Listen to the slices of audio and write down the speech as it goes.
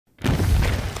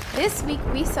This week,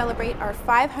 we celebrate our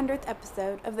 500th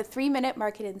episode of the 3-Minute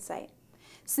Market Insight.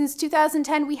 Since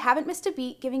 2010, we haven't missed a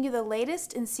beat, giving you the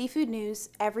latest in seafood news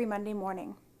every Monday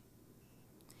morning.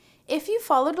 If you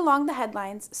followed along the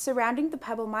headlines surrounding the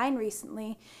Pebble Mine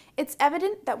recently, it's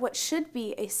evident that what should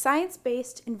be a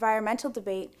science-based environmental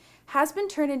debate has been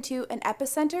turned into an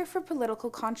epicenter for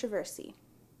political controversy.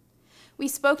 We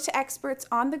spoke to experts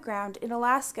on the ground in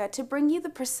Alaska to bring you the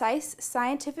precise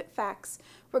scientific facts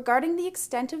regarding the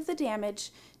extent of the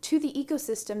damage to the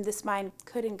ecosystem this mine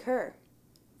could incur.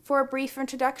 For a brief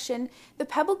introduction, the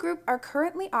Pebble Group are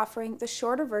currently offering the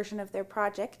shorter version of their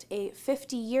project, a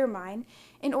 50-year mine,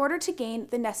 in order to gain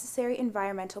the necessary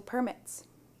environmental permits.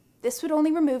 This would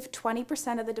only remove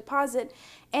 20% of the deposit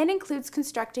and includes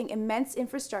constructing immense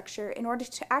infrastructure in order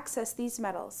to access these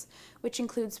metals, which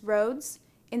includes roads,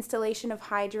 installation of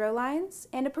hydro lines,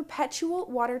 and a perpetual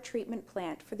water treatment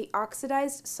plant for the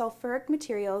oxidized sulfuric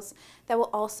materials that will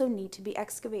also need to be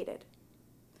excavated.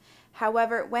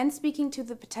 However, when speaking to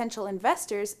the potential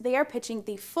investors, they are pitching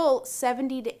the full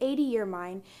 70 to 80-year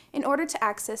mine in order to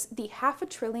access the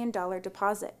 $500 billion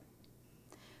deposit.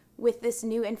 With this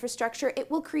new infrastructure,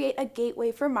 it will create a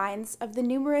gateway for mines of the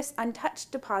numerous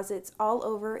untouched deposits all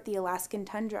over the Alaskan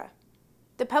tundra.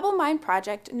 The Pebble Mine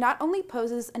project not only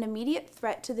poses an immediate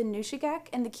threat to the Nushagak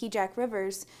and the Kijak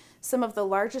rivers, some of the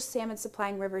largest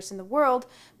salmon-supplying rivers in the world,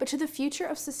 but to the future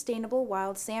of sustainable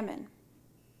wild salmon.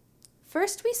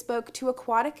 First, we spoke to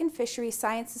aquatic and fisheries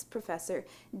sciences professor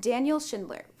Daniel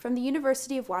Schindler from the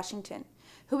University of Washington,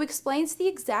 who explains the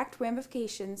exact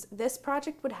ramifications this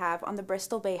project would have on the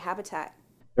Bristol Bay habitat.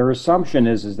 Their assumption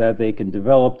is that they can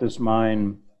develop this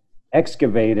mine,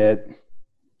 excavate it,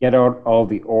 get out all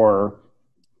the ore,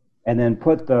 and then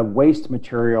put the waste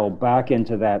material back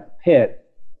into that pit,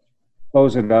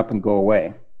 close it up, and go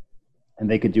away. And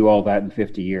they could do all that in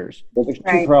 50 years. Well, there's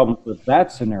two problems with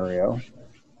that scenario.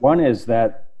 One is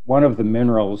that one of the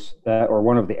minerals or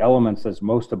one of the elements that's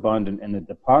most abundant in the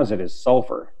deposit is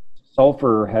sulfur.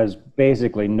 Sulfur has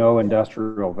basically no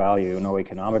industrial value, no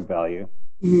economic value,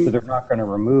 so they're not going to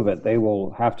remove it. They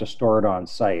will have to store it on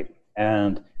site.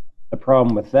 And the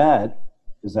problem with that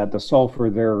is that the sulfur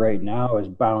there right now is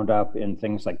bound up in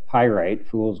things like pyrite,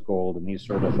 fool's gold, and these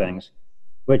sort of things,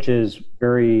 which is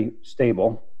very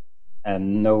stable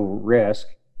and no risk,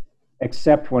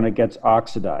 except when it gets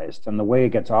oxidized. And the way it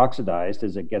gets oxidized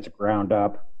is it gets ground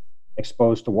up,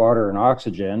 exposed to water and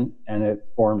oxygen, and it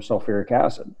forms sulfuric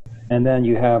acid. And then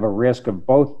you have a risk of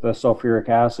both the sulfuric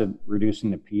acid reducing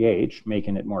the pH,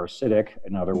 making it more acidic,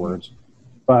 in other words,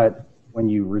 but when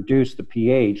you reduce the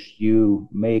pH, you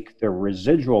make the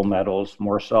residual metals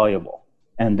more soluble.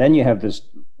 And then you have this,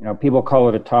 people call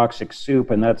it a toxic soup,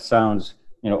 and that sounds,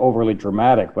 overly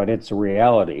dramatic, but it's a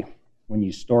reality. When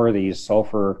you store these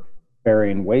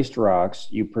sulfur-bearing waste rocks,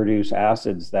 you produce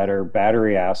acids that are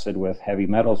battery acid with heavy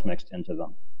metals mixed into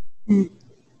them.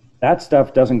 That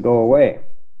stuff doesn't go away.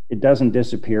 It doesn't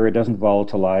disappear. It doesn't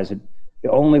volatilize.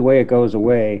 The only way it goes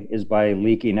away is by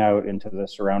leaking out into the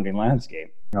surrounding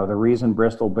landscape. The reason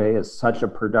Bristol Bay is such a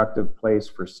productive place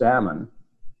for salmon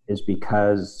is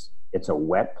because it's a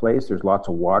wet place. There's lots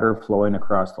of water flowing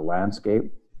across the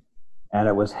landscape, and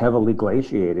it was heavily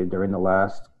glaciated during the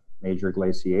last major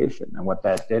glaciation. And what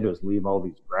that did was leave all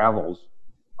these gravels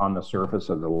on the surface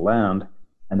of the land,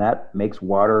 and that makes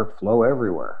water flow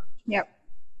everywhere. Yep.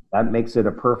 That makes it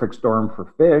a perfect storm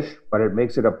for fish, but it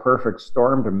makes it a perfect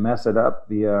storm to mess it up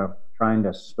via trying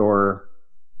to store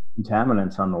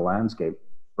contaminants on the landscape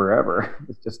forever.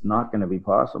 It's just not going to be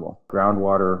possible.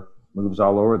 Groundwater moves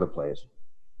all over the place.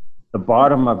 The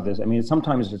bottom of this,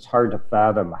 sometimes it's hard to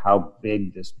fathom how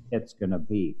big this pit's going to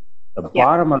be. The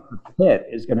bottom of the pit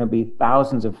is going to be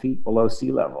thousands of feet below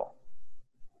sea level.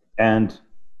 And,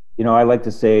 I like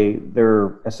to say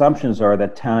their assumptions are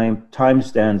that time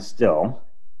stands still,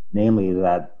 namely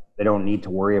that they don't need to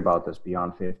worry about this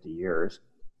beyond 50 years.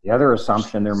 The other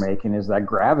assumption they're making is that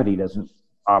gravity doesn't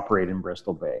operate in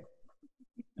Bristol Bay.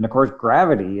 And of course,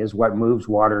 gravity is what moves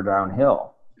water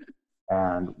downhill.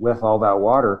 And with all that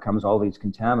water comes all these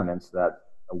contaminants that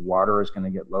the water is going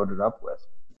to get loaded up with.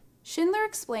 Schindler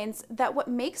explains that what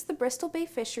makes the Bristol Bay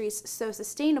fisheries so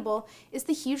sustainable is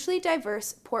the hugely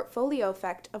diverse portfolio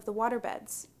effect of the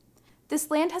waterbeds. This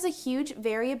land has a huge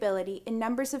variability in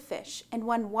numbers of fish, and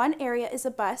when one area is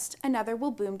a bust, another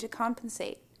will boom to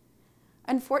compensate.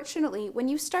 Unfortunately, when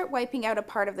you start wiping out a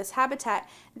part of this habitat,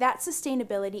 that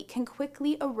sustainability can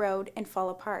quickly erode and fall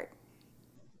apart.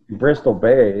 Bristol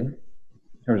Bay, in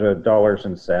terms of dollars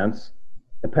and cents,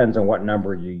 depends on what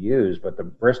number you use, but the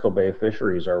Bristol Bay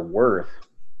fisheries are worth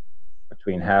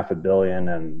between $500 million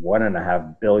and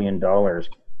 $1.5 billion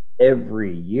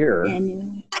every year.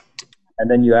 And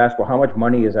then you ask, well, how much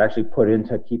money is actually put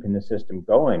into keeping the system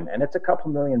going? And it's a couple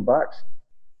 $1 million.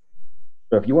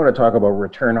 So if you want to talk about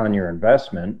return on your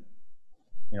investment,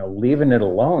 leaving it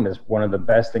alone is one of the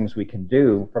best things we can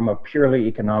do from a purely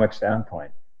economic standpoint.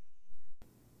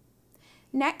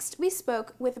 Next, we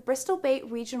spoke with Bristol Bay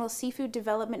Regional Seafood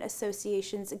Development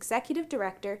Association's Executive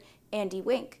Director, Andy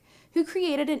Wink, who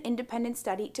created an independent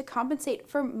study to compensate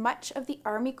for much of the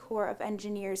Army Corps of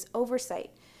Engineers' oversight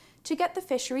to get the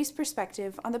fisheries'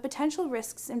 perspective on the potential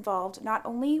risks involved not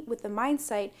only with the mine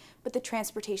site, but the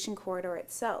transportation corridor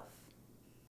itself.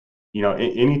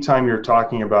 Anytime you're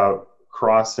talking about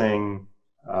crossing,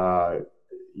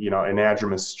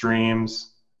 anadromous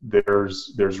streams,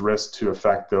 there's risk to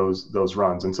affect those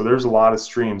runs. And so there's a lot of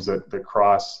streams that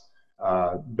cross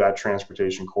that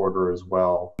transportation corridor as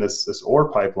well. This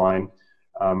ore pipeline,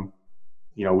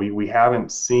 we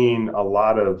haven't seen a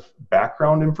lot of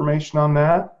background information on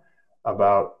that,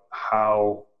 about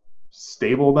how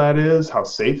stable that is, how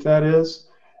safe that is.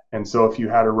 And so if you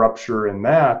had a rupture in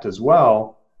that as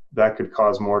well, that could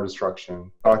cause more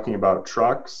destruction. Talking about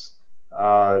trucks,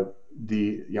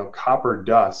 the copper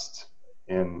dust,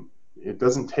 and it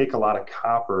doesn't take a lot of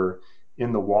copper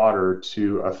in the water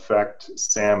to affect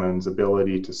salmon's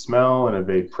ability to smell and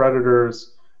evade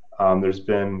predators. There's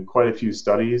been quite a few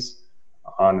studies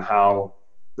on how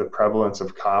the prevalence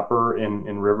of copper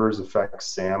in rivers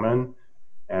affects salmon.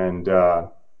 And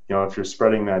if you're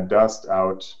spreading that dust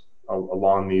out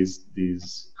along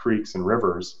these creeks and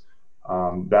rivers,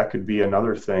 that could be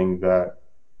another thing that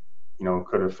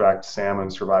could affect salmon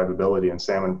survivability and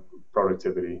salmon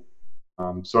productivity.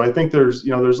 So I think there's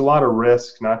a lot of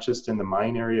risk, not just in the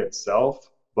mine area itself,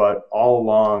 but all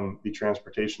along the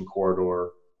transportation corridor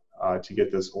to get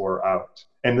this ore out.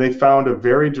 And they found a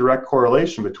very direct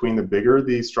correlation between the bigger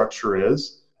the structure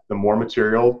is, the more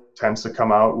material tends to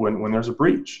come out when there's a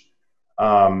breach.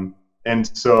 And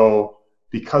so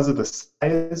because of the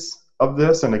size of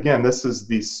this, and again, this is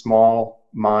the small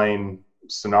mine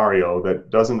scenario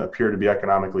that doesn't appear to be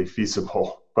economically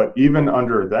feasible, but even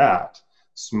under that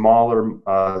smaller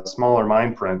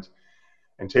mine print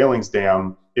and tailings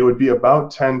dam, it would be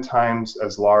about 10 times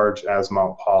as large as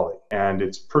Mount Polly, and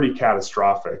it's pretty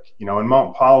catastrophic. In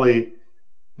Mount Polly,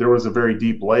 there was a very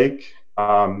deep lake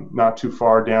not too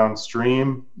far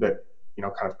downstream that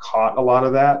kind of caught a lot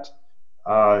of that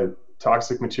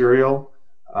toxic material,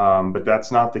 but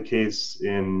that's not the case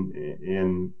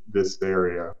in this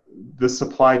area. This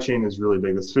supply chain is really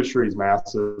big. This fishery is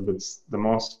massive. It's the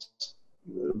most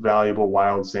valuable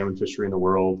wild salmon fishery in the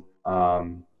world.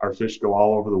 Our fish go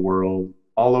all over the world,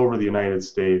 all over the United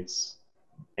States,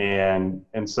 and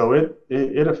so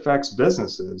it affects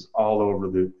businesses all over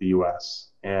the U.S.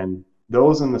 And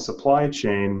those in the supply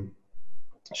chain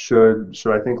should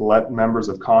I think let members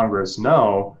of Congress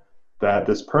know that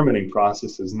this permitting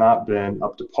process has not been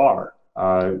up to par.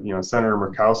 Senator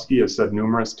Murkowski has said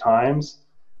numerous times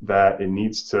that it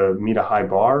needs to meet a high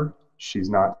bar. She's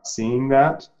not seeing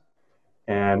that.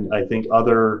 And I think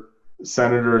other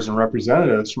senators and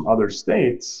representatives from other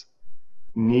states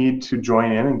need to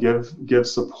join in and give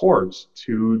support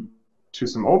to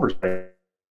some oversight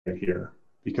here,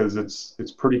 because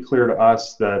it's pretty clear to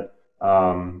us that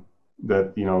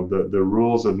the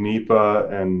rules of NEPA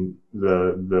and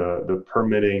the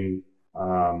permitting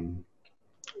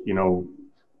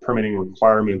permitting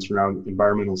requirements around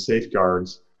environmental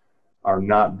safeguards are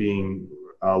not being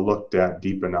looked at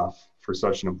deep enough for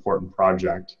such an important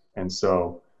project. And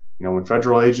so, when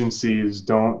federal agencies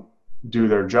don't do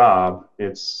their job,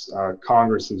 it's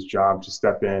Congress's job to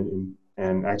step in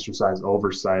and exercise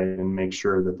oversight and make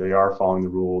sure that they are following the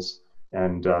rules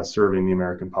and serving the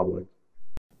American public.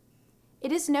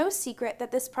 It is no secret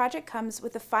that this project comes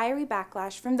with a fiery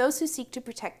backlash from those who seek to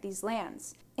protect these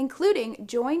lands, including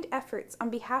joined efforts on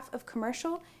behalf of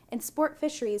commercial and sport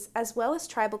fisheries as well as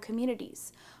tribal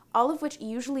communities, all of which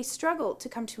usually struggle to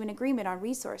come to an agreement on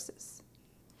resources.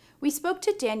 We spoke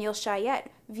to Daniel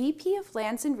Chayette, VP of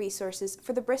Lands and Resources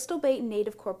for the Bristol Bay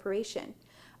Native Corporation,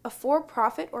 a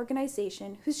for-profit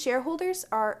organization whose shareholders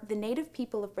are the Native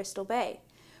people of Bristol Bay,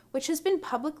 which has been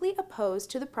publicly opposed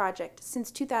to the project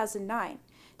since 2009,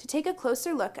 to take a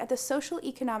closer look at the social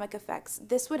economic effects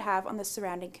this would have on the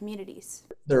surrounding communities.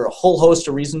 There are a whole host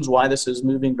of reasons why this is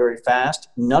moving very fast.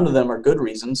 None of them are good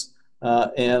reasons.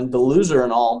 And the loser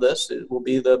in all this will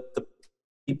be the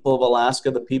people of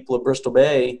Alaska, the people of Bristol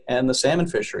Bay, and the salmon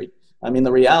fishery. I mean,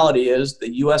 the reality is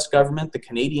the U.S. government, the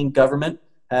Canadian government,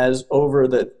 has over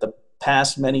the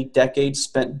past many decades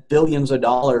spent billions of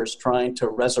dollars trying to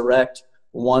resurrect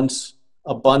once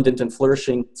abundant and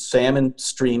flourishing salmon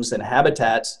streams and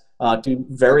habitats to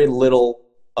very little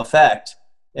effect.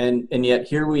 And yet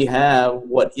here we have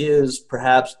what is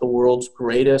perhaps the world's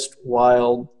greatest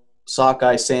wild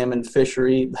sockeye salmon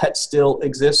fishery that still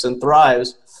exists and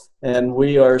thrives, and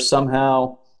we are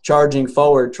somehow charging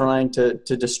forward trying to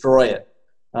destroy it.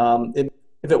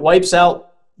 If it wipes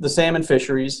out the salmon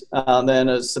fisheries, then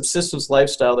a subsistence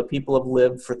lifestyle that people have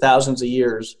lived for thousands of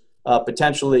years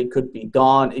potentially could be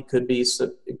gone. It could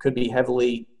be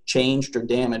heavily changed or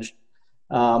damaged.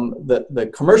 The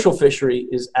commercial fishery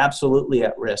is absolutely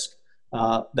at risk.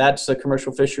 That's a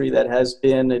commercial fishery that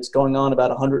it's going on about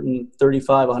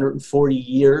 135, 140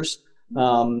 years,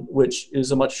 which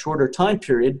is a much shorter time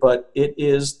period, but it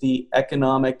is the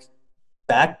economic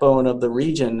backbone of the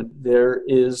region. There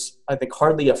is, I think,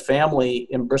 hardly a family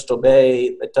in Bristol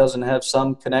Bay that doesn't have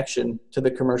some connection to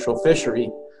the commercial fishery,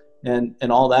 and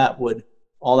all that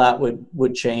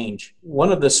would change.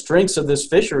 One of the strengths of this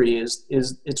fishery is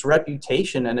its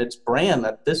reputation and its brand,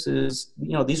 that this is,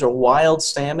 these are wild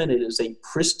salmon. It is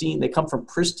they come from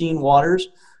pristine waters.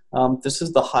 This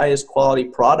is the highest quality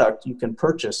product you can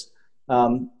purchase.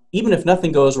 Even if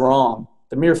nothing goes wrong,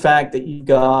 the mere fact that you've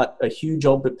got a huge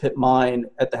open pit mine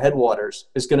at the headwaters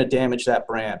is going to damage that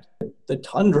brand. The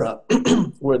tundra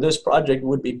where this project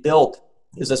would be built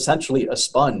is essentially a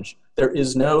sponge. There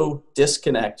is no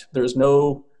disconnect. There's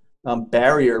no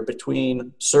barrier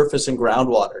between surface and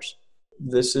groundwaters.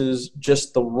 This is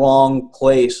just the wrong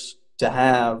place to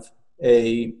have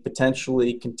a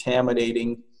potentially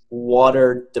contaminating,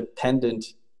 water-dependent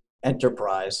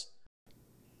enterprise.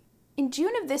 In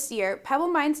June of this year, Pebble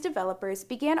Mine's developers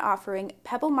began offering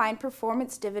Pebble Mine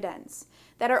performance dividends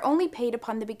that are only paid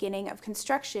upon the beginning of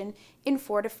construction in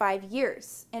 4 to 5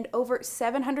 years, and over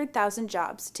 700,000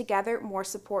 jobs to gather more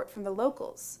support from the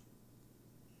locals.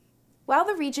 While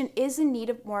the region is in need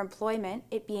of more employment,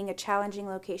 it being a challenging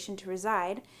location to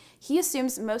reside, he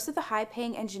assumes most of the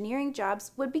high-paying engineering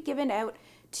jobs would be given out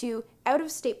to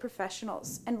out-of-state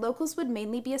professionals, and locals would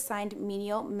mainly be assigned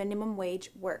menial minimum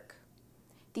wage work.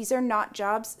 These are not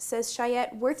jobs, says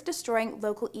Chayette, worth destroying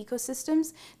local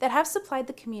ecosystems that have supplied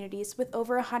the communities with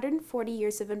over 140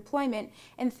 years of employment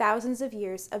and thousands of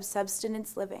years of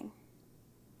subsistence living.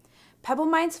 Pebble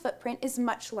Mine's footprint is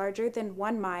much larger than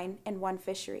one mine and one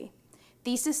fishery.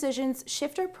 These decisions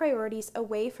shift our priorities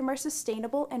away from our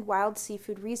sustainable and wild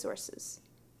seafood resources.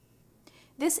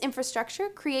 This infrastructure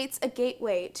creates a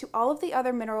gateway to all of the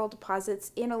other mineral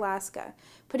deposits in Alaska,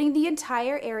 putting the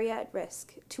entire area at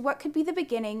risk to what could be the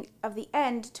beginning of the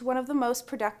end to one of the most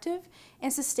productive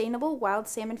and sustainable wild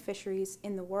salmon fisheries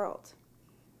in the world.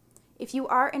 If you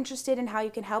are interested in how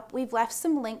you can help, we've left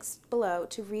some links below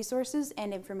to resources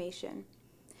and information.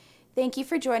 Thank you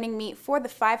for joining me for the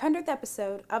 500th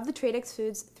episode of the Tradex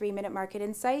Foods 3-Minute Market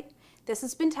Insight. This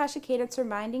has been Tasha Cadence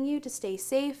reminding you to stay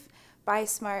safe, buy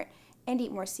smart, and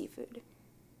eat more seafood.